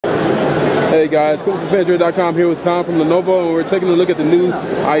Hey guys, CoolForFandroid.com here with Tom from Lenovo, and we're taking a look at the new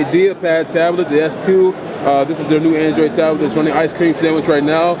IdeaPad tablet, the S2. This is their new Android tablet. It's running ice cream sandwich right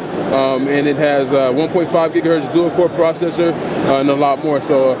now, and it has 1.5 gigahertz dual-core processor and a lot more.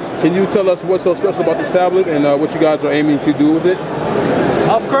 So can you tell us what's so special about this tablet and what you guys are aiming to do with it?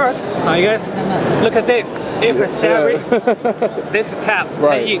 Of course, I guess. Look at this. It's a salary. This is tab,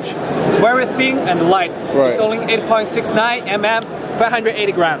 10 inch. Very thin and light. It's only 8.69 mm,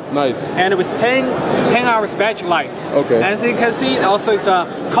 580 grams. Nice. And with 10 hours battery life. Okay. And as you can see, also it's a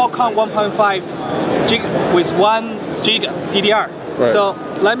Qualcomm 1.5 gig with 1 gig DDR. So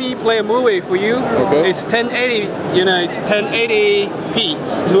let me play a movie for you. Okay. It's 1080, you know, it's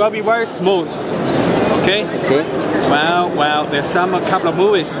 1080p. So it will be very smooth. Okay. Wow, there's a couple of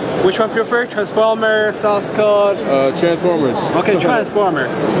movies. Which one prefer? Transformers, source code? Transformers. Okay,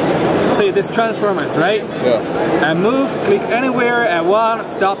 Transformers. See, this Transformers, right? Yeah. And move, click anywhere at one,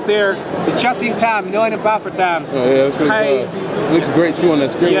 stop there. It's just in time, no any buffer time. Oh yeah, that's pretty good. It looks great too on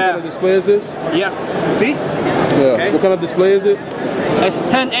that screen. Yeah. What kind of display is this? Yes, see? Yeah. Okay. What kind of display is it? It's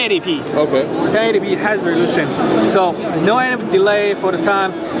 1080p. Okay. 1080p has resolution. So, no any delay for the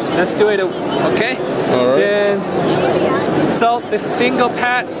time. Let's do it, okay? Alright. Then, so this single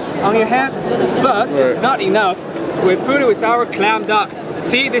pad on your head, but it's not enough. We put it with our clamp dock.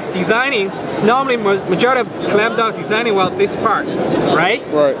 See this designing, normally majority of clamp dock designing well this part, right?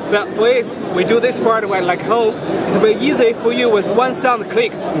 Right. But please, we do this part where like hole. It's very easy for you with one sound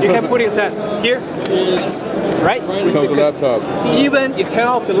click. You can put it inside here, right? Becomes a laptop. Even if turn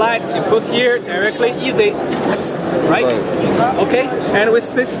off the light, you put here directly, easy, right? Okay, and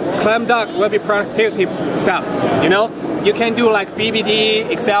with this clamp dock will be productivity stuff, you know? You can do like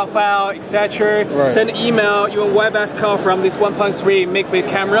BBD, Excel file, etc. Send email, even WebEx call from this 1.3 megabit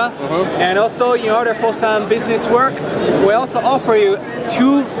camera. And also, in order for some business work, we also offer you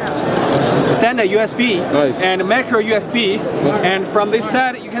 2 standard USB and micro USB. And from this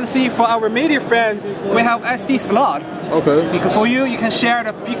side, you can see for our media friends, we have SD slot. Okay. Because for you, you can share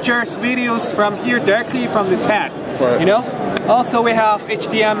the pictures, videos from here directly from this pad. You know. Also, we have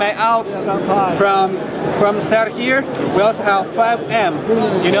HDMI outs from the side here. We also have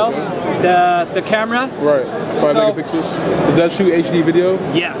 5M, you know, the camera. Right, 5 megapixels. Does that shoot HD video?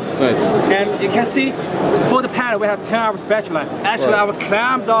 Yes. Nice. And you can see, for the pad, we have 10 hours battery life. Actually, our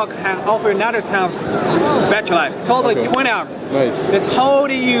clamp dock can offer another 10 hours battery life. Totally 20 hours. Nice. It's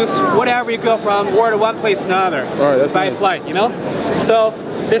wholly used whatever you go from one place to another. That's by flight, you know. So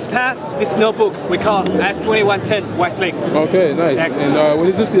this pad, this notebook, we call S2110 Westlake. Okay, nice. Exactly. And when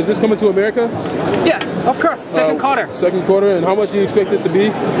is this coming to America? Yeah, of course. Second quarter. Second quarter, and how much do you expect it to be?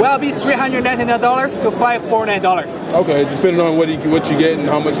 Well, it'll be $399 to $549. Okay, depending on what you get and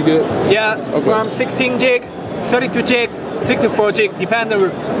how much you get. Yeah, from 16 gig, 32 gig, 64 gig, depending on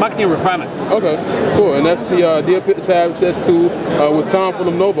the marketing requirement. Okay, cool. And that's the IdeaPad S2 with Tom from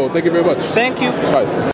Lenovo. Thank you very much. Thank you. Bye.